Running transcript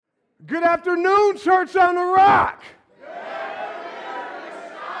Good afternoon, Church on the Rock.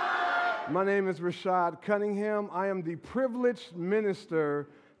 My name is Rashad Cunningham. I am the privileged minister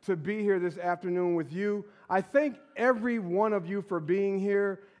to be here this afternoon with you. I thank every one of you for being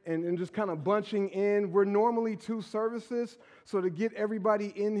here and just kind of bunching in. We're normally 2 services, so to get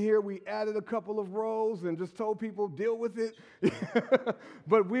everybody in here, we added a couple of rows and just told people, deal with it.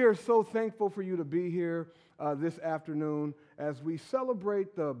 But we are so thankful for you to be here this afternoon as we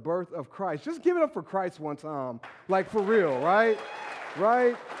celebrate the birth of Christ. Just give it up for Christ one time, like for real, right?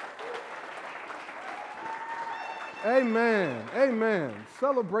 Right? Amen. Amen.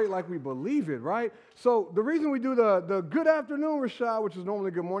 Celebrate like we believe it, right? So the reason we do the good afternoon, Rashad, which is normally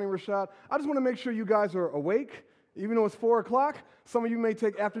good morning, Rashad, I just want to make sure you guys are awake, even though it's 4 o'clock. Some of you may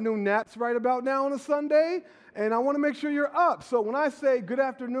take afternoon naps right about now on a Sunday, and I want to make sure you're up. So when I say good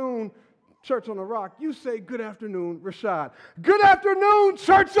afternoon, Church on the Rock, you say good afternoon, Rashad. Good afternoon,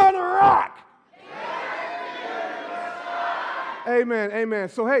 Church on the Rock. Amen. Amen.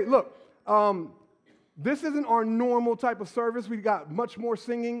 So hey, look. This isn't our normal type of service. We've got much more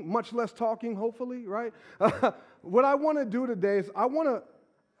singing, much less talking, hopefully, right? What I want to do today is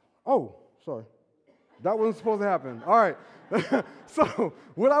oh, sorry. That wasn't supposed to happen. All right. So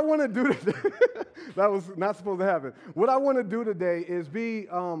what I want to do today, that was not supposed to happen. What I want to do today is be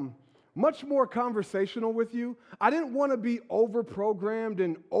much more conversational with you. I didn't want to be over-programmed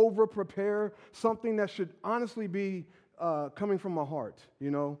and over-prepare something that should honestly be coming from my heart,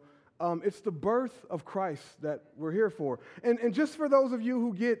 you know? It's the birth of Christ that we're here for. And just for those of you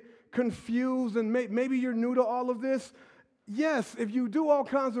who get confused and maybe you're new to all of this, yes, if you do all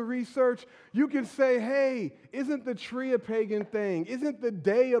kinds of research, you can say, hey, isn't the tree a pagan thing? Isn't the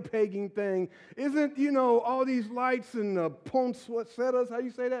day a pagan thing? Isn't, all these lights and poinsettias, how you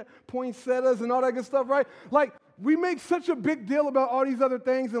say that? Poinsettias and all that good stuff, right? Like, we make such a big deal about all these other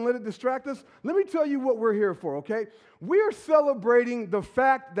things and let it distract us. Let me tell you what we're here for, okay? We are celebrating the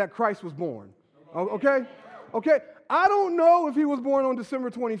fact that Christ was born, okay? Okay, I don't know if he was born on December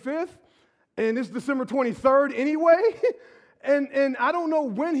 25th, and it's December 23rd anyway, and I don't know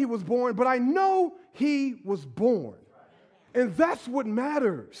when he was born, but I know he was born, and that's what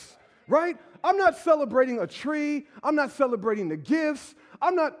matters, right? I'm not celebrating a tree. I'm not celebrating the gifts.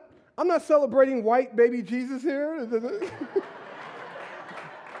 I'm not celebrating white baby Jesus here.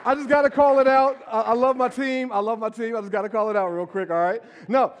 I just got to call it out. I love my team. I just got to call it out real quick, all right?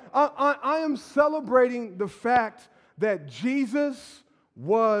 No, I am celebrating the fact that Jesus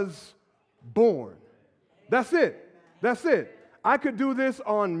was born. That's it. That's it. I could do this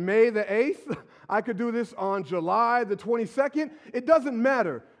on May the 8th. I could do this on July the 22nd. It doesn't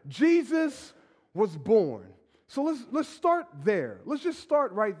matter. Jesus was born. So let's start there. Let's just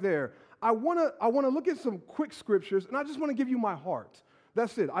start right there. I want to look at some quick scriptures, and I just want to give you my heart.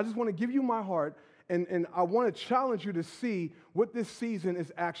 That's it. I just want to give you my heart, and I want to challenge you to see what this season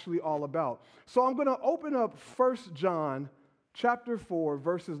is actually all about. So I'm going to open up 1 John chapter 4,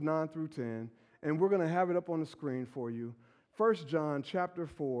 verses 9 through 10, and we're going to have it up on the screen for you. 1 John chapter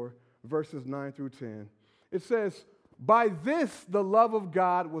 4, verses 9 through 10. It says, "By this the love of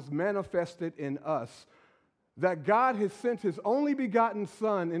God was manifested in us, that God has sent his only begotten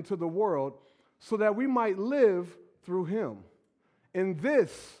Son into the world so that we might live through him. And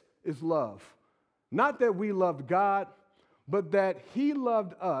this is love. Not that we loved God, but that he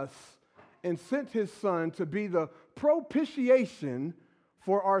loved us and sent his Son to be the propitiation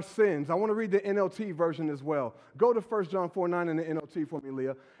for our sins." I want to read the NLT version as well. Go to 1 John 4:9 in the NLT for me,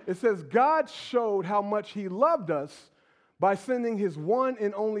 Leah. It says, "God showed how much he loved us by sending his one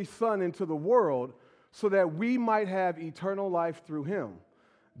and only Son into the world so that we might have eternal life through him.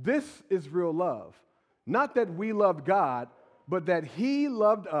 This is real love. Not that we loved God, but that he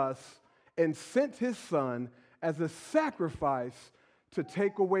loved us and sent his Son as a sacrifice to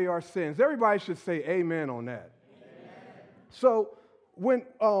take away our sins." Everybody should say amen on that. Amen. So when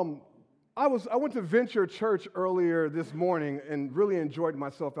I went to Venture Church earlier this morning and really enjoyed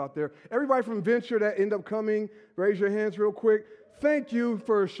myself out there. Everybody from Venture that end up coming, raise your hands real quick. Thank you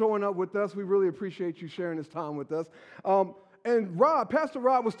for showing up with us. We really appreciate you sharing this time with us. And Pastor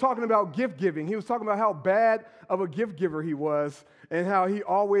Rob was talking about gift giving. He was talking about how bad of a gift giver he was and how he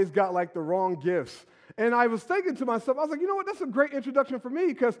always got like the wrong gifts. And I was thinking to myself, I was like, you know what, that's a great introduction for me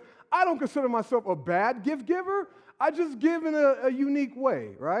because I don't consider myself a bad gift giver. I just give in a unique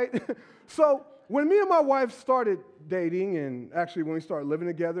way, right? So when me and my wife started dating, and actually when we started living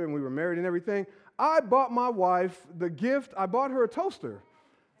together and we were married and everything, I bought my wife the gift. I bought her a toaster.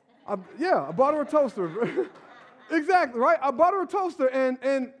 I bought her a toaster. Exactly, right? I bought her a toaster,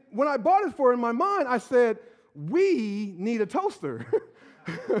 and when I bought it for her, in my mind, I said, we need a toaster.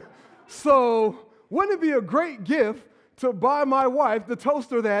 So wouldn't it be a great gift to buy my wife the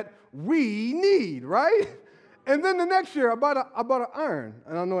toaster that we need, right? And then the next year, I bought an iron.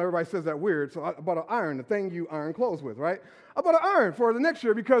 And I know everybody says that weird, so I bought an iron, the thing you iron clothes with, right? I bought an iron for the next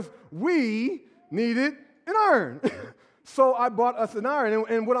year because we needed an iron. So I bought us an iron.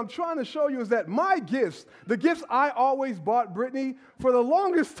 And what I'm trying to show you is that my gifts, the gifts I always bought Brittany for the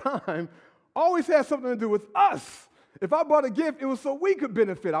longest time, always had something to do with us. If I bought a gift, it was so we could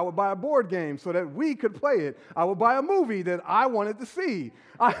benefit. I would buy a board game so that we could play it. I would buy a movie that I wanted to see.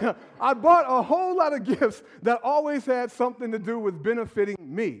 I bought a whole lot of gifts that always had something to do with benefiting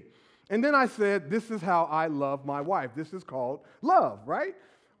me. And then I said, this is how I love my wife. This is called love, right?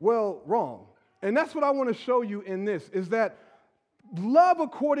 Well, wrong. And that's what I want to show you in this, is that love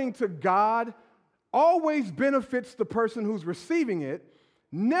according to God always benefits the person who's receiving it,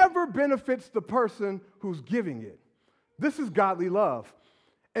 never benefits the person who's giving it. This is godly love.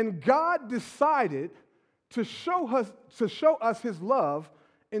 And God decided to show us his love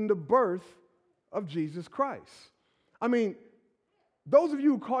in the birth of Jesus Christ. I mean, those of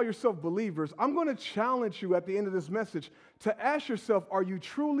you who call yourself believers, I'm going to challenge you at the end of this message to ask yourself, are you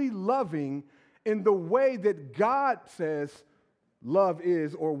truly loving in the way that God says love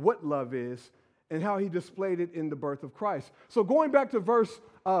is, or what love is, and how he displayed it in the birth of Christ? So going back to verse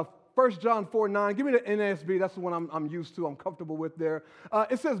 1 John 4:9, give me the NASB, that's the one I'm used to, I'm comfortable with there.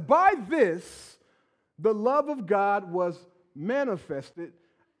 It says, by this, the love of God was manifested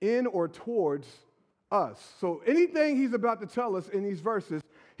in or towards us. So anything he's about to tell us in these verses,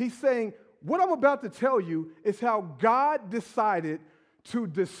 he's saying, what I'm about to tell you is how God decided to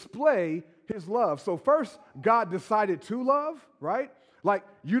display his love. So first, God decided to love, right? Like,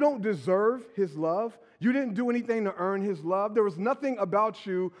 you don't deserve his love. You didn't do anything to earn his love. There was nothing about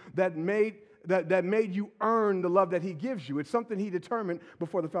you that made you earn the love that he gives you. It's something he determined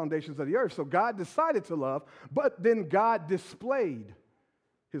before the foundations of the earth. So God decided to love, but then God displayed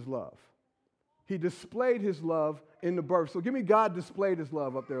his love. He displayed his love in the birth. So give me God displayed his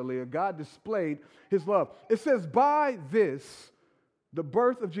love up there, Leah. God displayed his love. It says, by this, the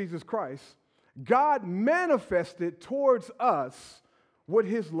birth of Jesus Christ, God manifested towards us what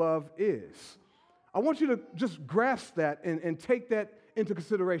his love is. I want you to just grasp that and take that into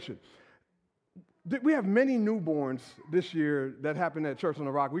consideration. We have many newborns this year that happened at Church on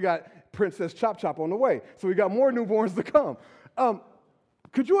the Rock. We got Princess Chop Chop on the way, so we got more newborns to come.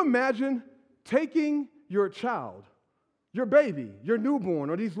 Could you imagine taking your child, your baby, your newborn,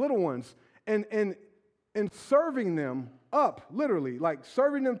 or these little ones, and serving them up, literally, like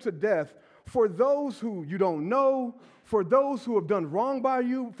serving them to death for those who you don't know, for those who have done wrong by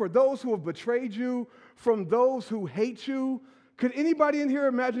you, for those who have betrayed you, from those who hate you? Could anybody in here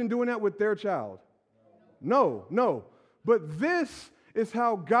imagine doing that with their child? No. But this is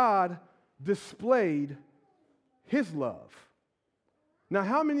how God displayed his love. Now,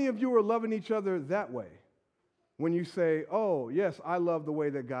 how many of you are loving each other that way? When you say, oh, yes, I love the way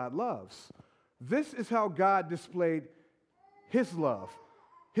that God loves. This is how God displayed his love.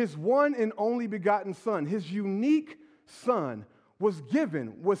 His one and only begotten Son, his unique Son, was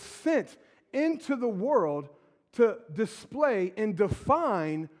sent into the world to display and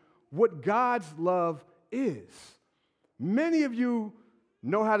define what God's love is. Many of you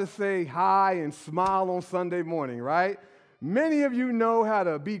know how to say hi and smile on Sunday morning, right? Many of you know how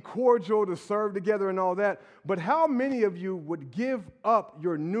to be cordial, to serve together and all that. But how many of you would give up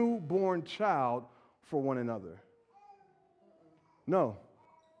your newborn child for one another? No.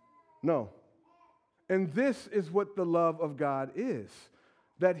 And this is what the love of God is,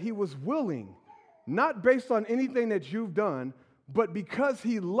 that he was willing, not based on anything that you've done, but because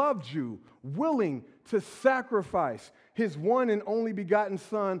he loved you, willing to sacrifice his one and only begotten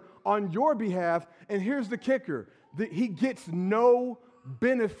Son on your behalf. And here's the kicker, that he gets no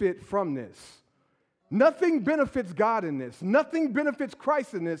benefit from this. Nothing benefits God in this. Nothing benefits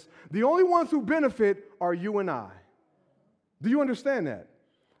Christ in this. The only ones who benefit are you and I. Do you understand that?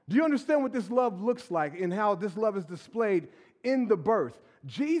 Do you understand what this love looks like and how this love is displayed in the birth?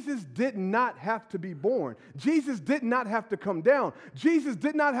 Jesus did not have to be born. Jesus did not have to come down. Jesus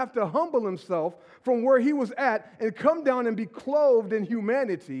did not have to humble himself from where he was at and come down and be clothed in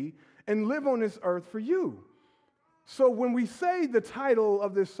humanity and live on this earth for you. So when we say the title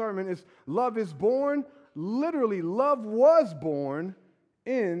of this sermon is Love is Born, literally love was born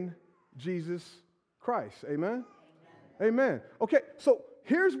in Jesus Christ. Amen? Amen. Okay, so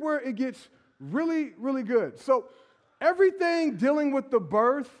here's where it gets really, really good. So everything dealing with the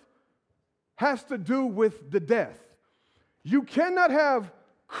birth has to do with the death. You cannot have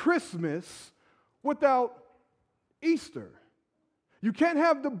Christmas without Easter. You can't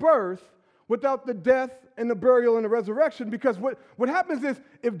have the birth without the death and the burial and the resurrection, because what happens is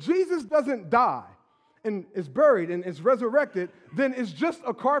if Jesus doesn't die and is buried and is resurrected, then it's just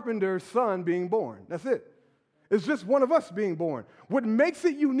a carpenter's son being born. That's it. It's just one of us being born. What makes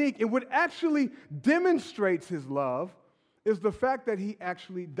it unique and what actually demonstrates his love is the fact that he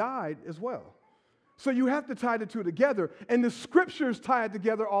actually died as well. So you have to tie the two together, and the scriptures tie it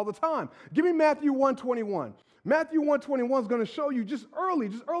together all the time. Give me Matthew 1:21. Matthew 1:21 is going to show you just early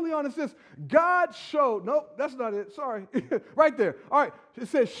on it says, God showed, nope, that's not it, sorry, right there. All right, it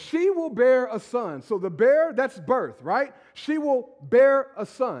says, she will bear a son. So the bear, that's birth, right? She will bear a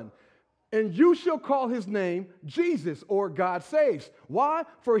son. And you shall call his name Jesus, or God saves. Why?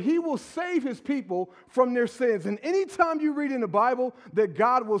 For he will save his people from their sins. And anytime you read in the Bible that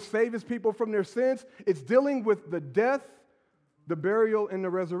God will save his people from their sins, it's dealing with the death, the burial, and the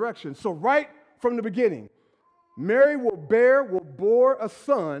resurrection. So right from the beginning, Mary bore a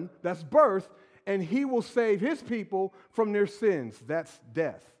son, that's birth, and he will save his people from their sins, that's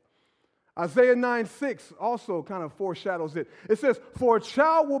death. Isaiah 9:6 also kind of foreshadows it. It says, for a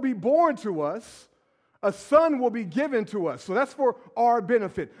child will be born to us, a son will be given to us. So that's for our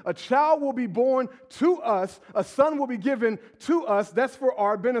benefit. A child will be born to us, a son will be given to us. That's for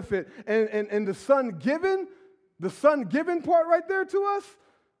our benefit. And the son given part right there to us,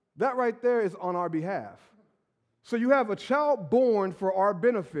 that right there is on our behalf. So you have a child born for our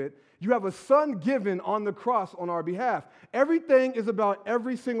benefit. You have a son given on the cross on our behalf. Everything is about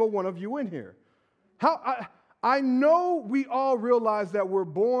every single one of you in here. I know we all realize that we're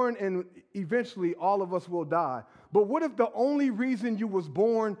born and eventually all of us will die. But what if the only reason you was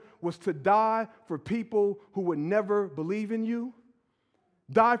born was to die for people who would never believe in you?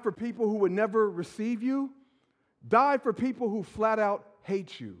 Die for people who would never receive you? Die for people who flat out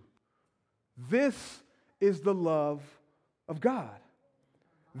hate you? This is the love of God.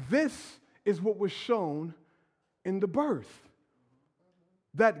 This is what was shown in the birth.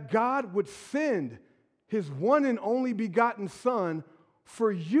 That God would send his one and only begotten son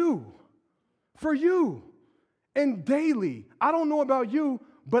for you. For you. And daily. I don't know about you,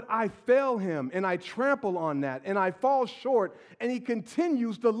 but I fail him and I trample on that and I fall short, and he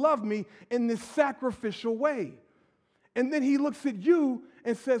continues to love me in this sacrificial way. And then he looks at you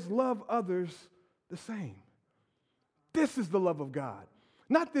and says, love others the same. This is the love of God.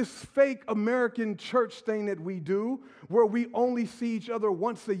 Not this fake American church thing that we do where we only see each other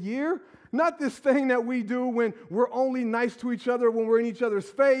once a year. Not this thing that we do when we're only nice to each other when we're in each other's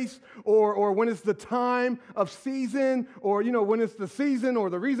face, or when it's the time of season, or when it's the season or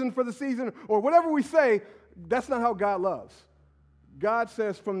the reason for the season, or whatever we say. That's not how God loves. God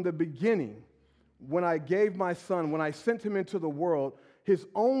says from the beginning, when I gave my son, when I sent him into the world, his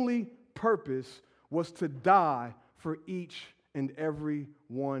only purpose was to die for each and every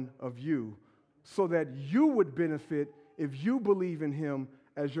one of you, so that you would benefit if you believe in him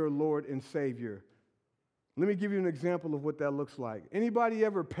as your Lord and Savior. Let me give you an example of what that looks like. Anybody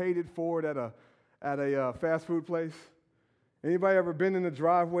ever paid it forward at a fast food place? Anybody ever been in the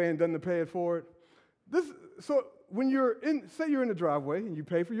driveway and done the pay it forward? So when say you're in the driveway and you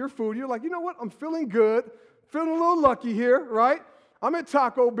pay for your food, you're like, you know what? I'm feeling good, feeling a little lucky here, right? I'm at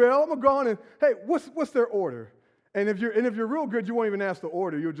Taco Bell. I'm gonna go on and, hey, what's their order? And if you're real good, you won't even ask the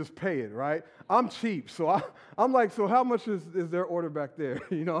order. You'll just pay it, right? I'm cheap, so I'm like, so how much is their order back there?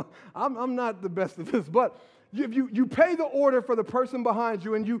 I'm not the best at this, but if you pay the order for the person behind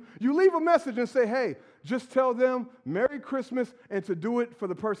you, and you leave a message and say, hey, just tell them Merry Christmas and to do it for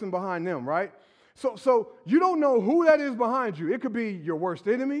the person behind them, right? So you don't know who that is behind you. It could be your worst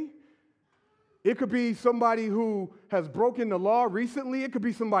enemy. It could be somebody who has broken the law recently. It could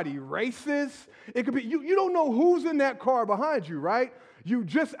be somebody racist. It could be, you don't know who's in that car behind you, right? You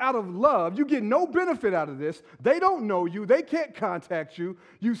just out of love, you get no benefit out of this. They don't know you. They can't contact you.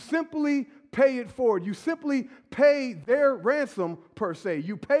 You simply pay it forward. You simply pay their ransom, per se.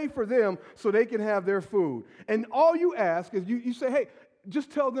 You pay for them so they can have their food. And all you ask is you say, hey,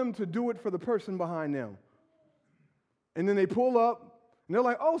 just tell them to do it for the person behind them. And then they pull up. And they're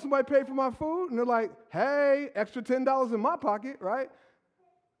like, oh, somebody paid for my food? And they're like, hey, extra $10 in my pocket, right?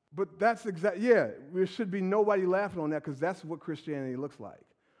 But that's there should be nobody laughing on that, because that's what Christianity looks like.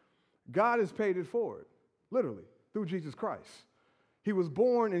 God has paid it forward, literally, through Jesus Christ. He was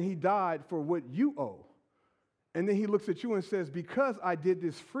born and he died for what you owe. And then he looks at you and says, because I did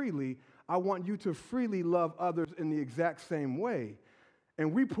this freely, I want you to freely love others in the exact same way.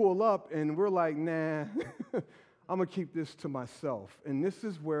 And we pull up and we're like, nah, I'm going to keep this to myself. And this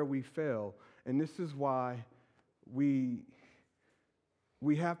is where we fail. And this is why we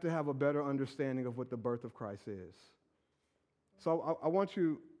have to have a better understanding of what the birth of Christ is. So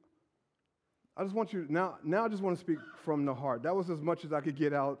I just want you, now I just want to speak from the heart. That was as much as I could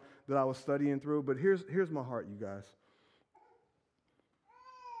get out that I was studying through, but here's my heart, you guys.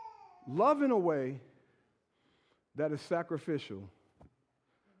 Love in a way that is sacrificial.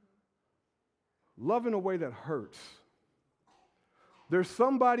 Love in a way that hurts. There's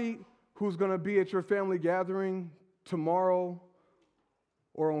somebody who's going to be at your family gathering tomorrow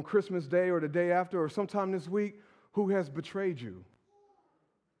or on Christmas Day or the day after or sometime this week who has betrayed you.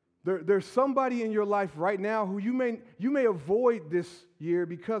 There's somebody in your life right now who you may avoid this year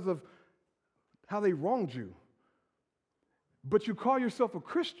because of how they wronged you. But you call yourself a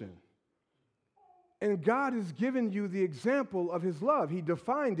Christian. And God has given you the example of his love. He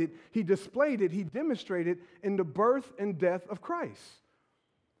defined it, he displayed it, he demonstrated it in the birth and death of Christ.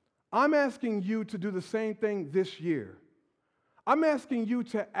 I'm asking you to do the same thing this year. I'm asking you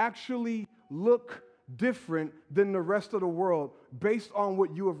to actually look different than the rest of the world based on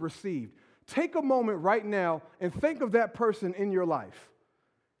what you have received. Take a moment right now and think of that person in your life.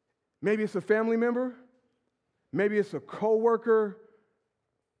 Maybe it's a family member. Maybe it's a coworker.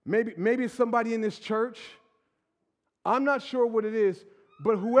 Maybe it's somebody in this church. I'm not sure what it is,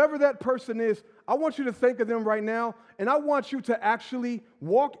 but whoever that person is, I want you to think of them right now, and I want you to actually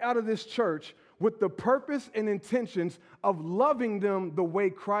walk out of this church with the purpose and intentions of loving them the way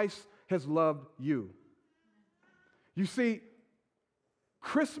Christ has loved you. You see,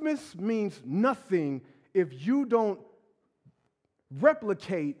 Christmas means nothing if you don't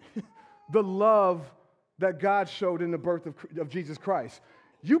replicate the love that God showed in the birth of Jesus Christ.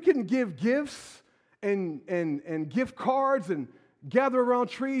 You can give gifts and gift cards and gather around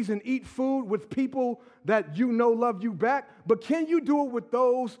trees and eat food with people that you know love you back, but can you do it with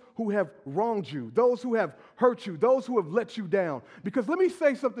those who have wronged you, those who have hurt you, those who have let you down? Because let me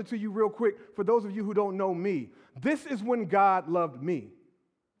say something to you real quick for those of you who don't know me. This is when God loved me.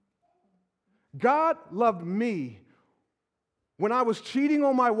 God loved me when I was cheating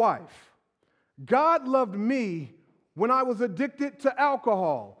on my wife. God loved me when I was addicted to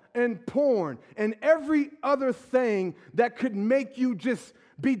alcohol and porn and every other thing that could make you just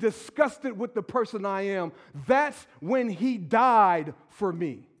be disgusted with the person I am. That's when he died for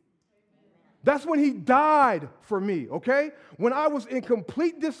me. That's when he died for me, okay? When I was in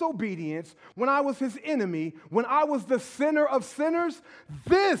complete disobedience, when I was his enemy, when I was the sinner of sinners,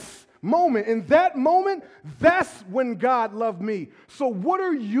 in that moment, that's when God loved me. So what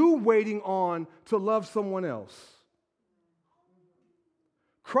are you waiting on to love someone else?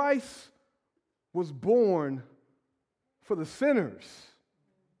 Christ was born for the sinners.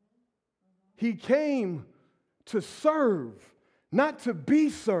 He came to serve, not to be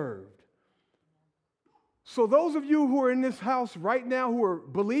served. So those of you who are in this house right now who are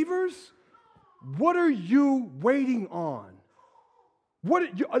believers, what are you waiting on?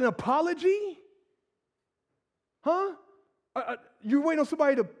 An apology? Huh? You waiting on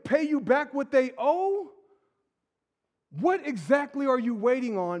somebody to pay you back what they owe? What exactly are you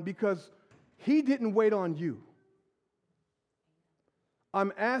waiting on? Because he didn't wait on you.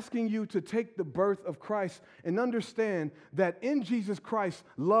 I'm asking you to take the birth of Christ and understand that in Jesus Christ,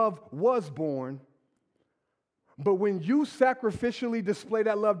 love was born. But when you sacrificially display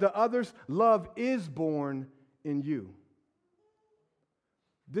that love to others, love is born in you.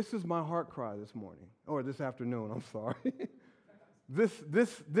 This is my heart cry this morning, or this afternoon, I'm sorry.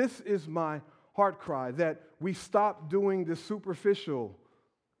 This is my heart cry, that we stop doing the superficial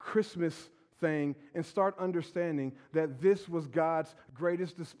Christmas thing and start understanding that this was God's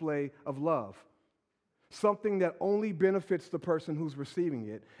greatest display of love. Something that only benefits the person who's receiving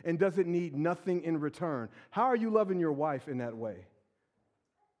it and doesn't need nothing in return. How are you loving your wife in that way?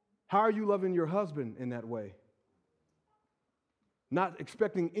 How are you loving your husband in that way? Not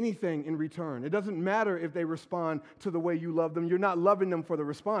expecting anything in return. It doesn't matter if they respond to the way you love them. You're not loving them for the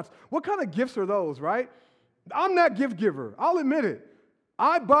response. What kind of gifts are those, right? I'm that gift giver. I'll admit it.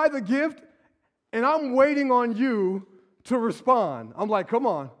 I buy the gift and I'm waiting on you to respond. I'm like, come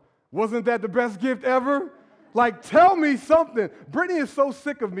on. Wasn't that the best gift ever? Like, tell me something. Brittany is so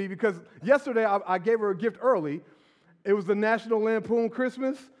sick of me because yesterday I gave her a gift early. It was the National Lampoon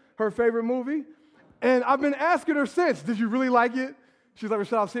Christmas, her favorite movie. And I've been asking her since, did you really like it? She's like,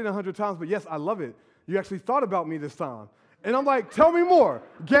 Rashad, I've seen it 100 times, but yes, I love it. You actually thought about me this time. And I'm like, tell me more.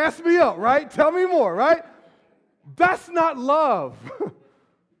 Gas me up, right? Tell me more, right? That's not love.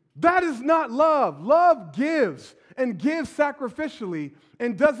 That is not love. Love gives and gives sacrificially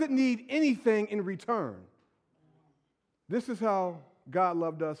and doesn't need anything in return. This is how God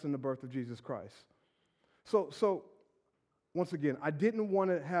loved us in the birth of Jesus Christ. So once again, I didn't want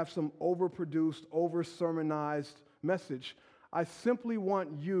to have some overproduced, over-sermonized message. I simply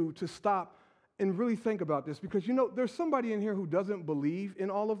want you to stop and really think about this, because there's somebody in here who doesn't believe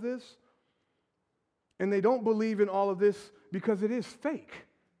in all of this, and they don't believe in all of this because it is fake,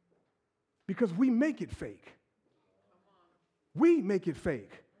 because we make it fake. We make it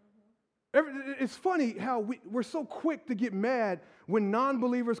fake. It's funny how we're so quick to get mad when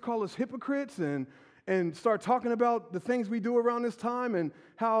non-believers call us hypocrites and start talking about the things we do around this time and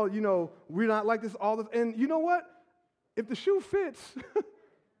how, we're not like this all the time. And you know what? If the shoe fits,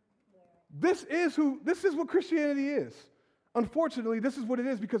 this is what Christianity is. Unfortunately, this is what it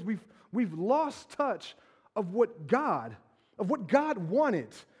is, because we've lost touch of what God wanted,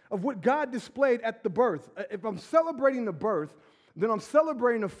 of what God displayed at the birth. If I'm celebrating the birth, then I'm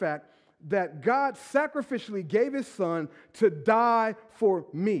celebrating the fact that God sacrificially gave his son to die for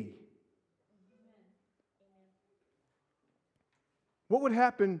me. What would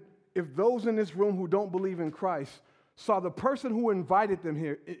happen if those in this room who don't believe in Christ saw the person who invited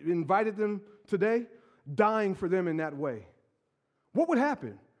them today, dying for them in that way? What would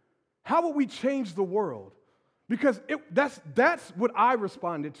happen? How would we change the world? Because that's what I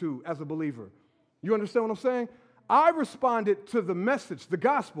responded to as a believer. You understand what I'm saying? I responded to the message, the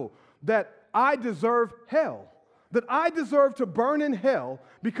gospel, that I deserve hell, that I deserve to burn in hell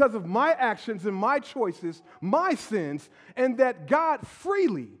because of my actions and my choices, my sins, and that God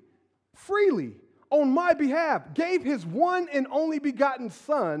freely, on my behalf, gave his one and only begotten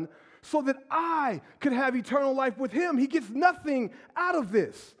son so that I could have eternal life with him. He gets nothing out of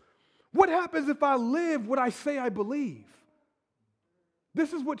this. What happens if I live what I say I believe?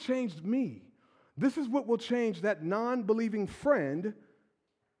 This is what changed me. This is what will change that non-believing friend,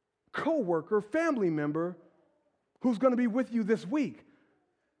 coworker, family member who's going to be with you this week.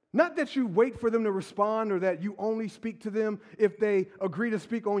 Not that you wait for them to respond or that you only speak to them if they agree to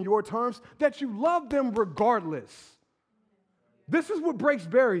speak on your terms, that you love them regardless. This is what breaks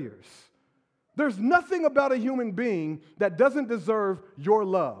barriers. There's nothing about a human being that doesn't deserve your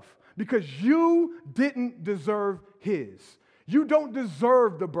love, because you didn't deserve his. You don't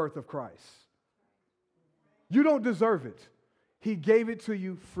deserve the birth of Christ. You don't deserve it. He gave it to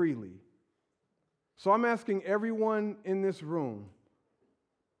you freely. So I'm asking everyone in this room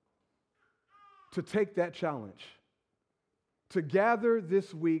to take that challenge, to gather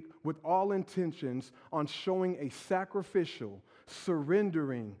this week with all intentions on showing a sacrificial,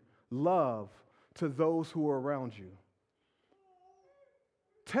 surrendering love to those who are around you.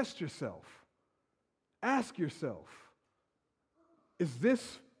 Test yourself. Ask yourself, is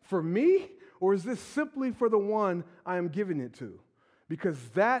this for me, or is this simply for the one I am giving it to? Because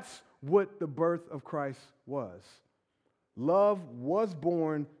that's what the birth of Christ was. Love was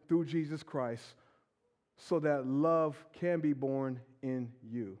born through Jesus Christ so that love can be born in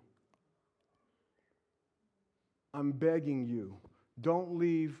you. I'm begging you, don't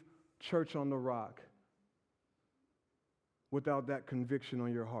leave Church on the Rock without that conviction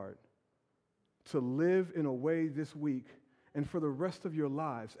on your heart. To live in a way this week and for the rest of your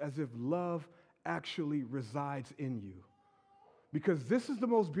lives as if love actually resides in you. Because this is the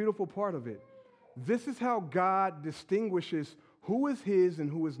most beautiful part of it. This is how God distinguishes who is his and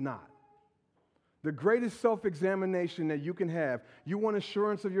who is not. The greatest self-examination that you can have. You want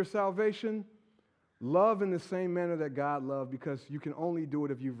assurance of your salvation? Love in the same manner that God loved, because you can only do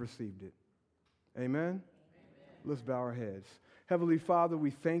it if you've received it. Amen? Amen. Let's bow our heads. Heavenly Father, we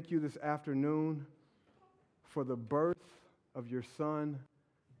thank you this afternoon for the birth of your Son,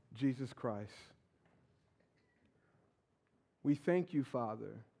 Jesus Christ. We thank you,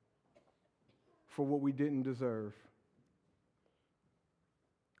 Father, for what we didn't deserve.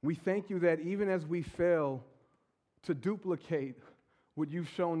 We thank you that even as we fail to duplicate what you've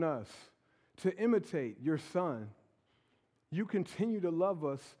shown us, to imitate your Son, you continue to love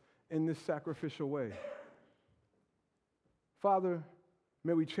us in this sacrificial way. Father,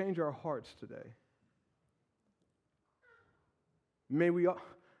 may we change our hearts today. May we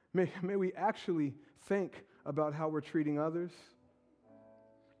actually think about how we're treating others.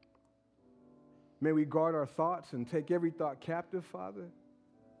 May we guard our thoughts and take every thought captive, Father.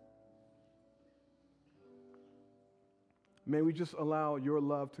 May we just allow your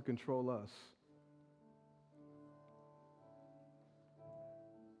love to control us.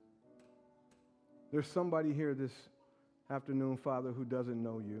 There's somebody here this afternoon, Father, who doesn't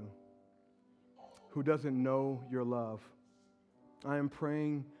know you, who doesn't know your love. I am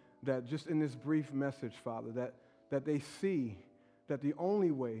praying that just in this brief message, Father, that they see that the only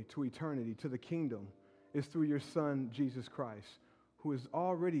way to eternity, to the kingdom, is through your Son, Jesus Christ, who has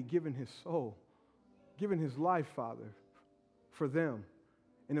already given his soul, given his life, Father, for them.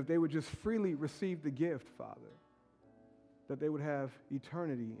 And if they would just freely receive the gift, Father, that they would have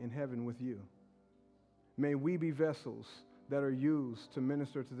eternity in heaven with you. May we be vessels that are used to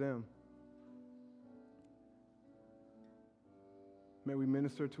minister to them. May we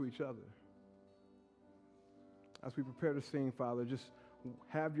minister to each other. As we prepare to sing, Father, just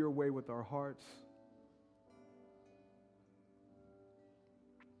have your way with our hearts.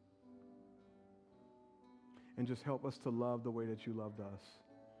 And just help us to love the way that you loved us.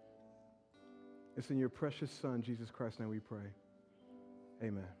 It's in your precious Son, Jesus Christ's name, we pray.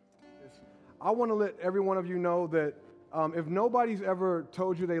 Amen. I want to let every one of you know that if nobody's ever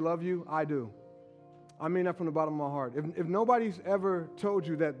told you they love you, I do. I mean that from the bottom of my heart. If nobody's ever told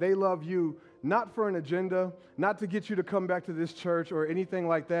you that they love you, not for an agenda, not to get you to come back to this church or anything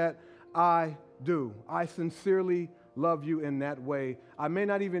like that, I do. I sincerely love you in that way. I may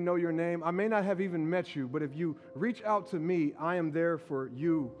not even know your name. I may not have even met you, but if you reach out to me, I am there for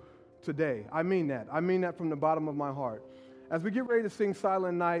you today. I mean that. I mean that from the bottom of my heart. As we get ready to sing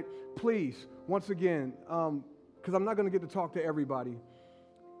Silent Night, please, once again, because I'm not going to get to talk to everybody,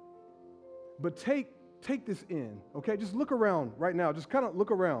 but take this in, okay? Just look around right now. Just kind of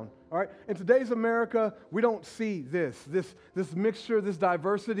look around, all right? In today's America, we don't see this mixture, this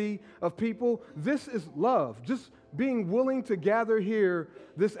diversity of people. This is love. Just being willing to gather here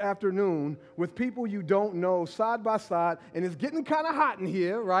this afternoon with people you don't know side by side, and it's getting kind of hot in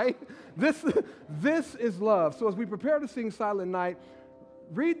here, right? This is love. So as we prepare to sing Silent Night,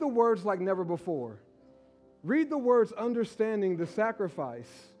 read the words like never before. Read the words understanding the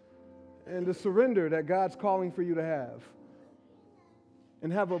sacrifice and the surrender that God's calling for you to have.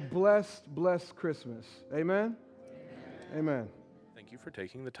 And have a blessed Christmas. Amen? Amen. Thank you for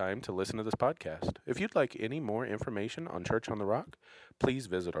taking the time to listen to this podcast. If you'd like any more information on Church on the Rock, please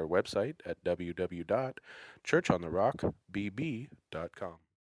visit our website at www.churchontherockbb.com.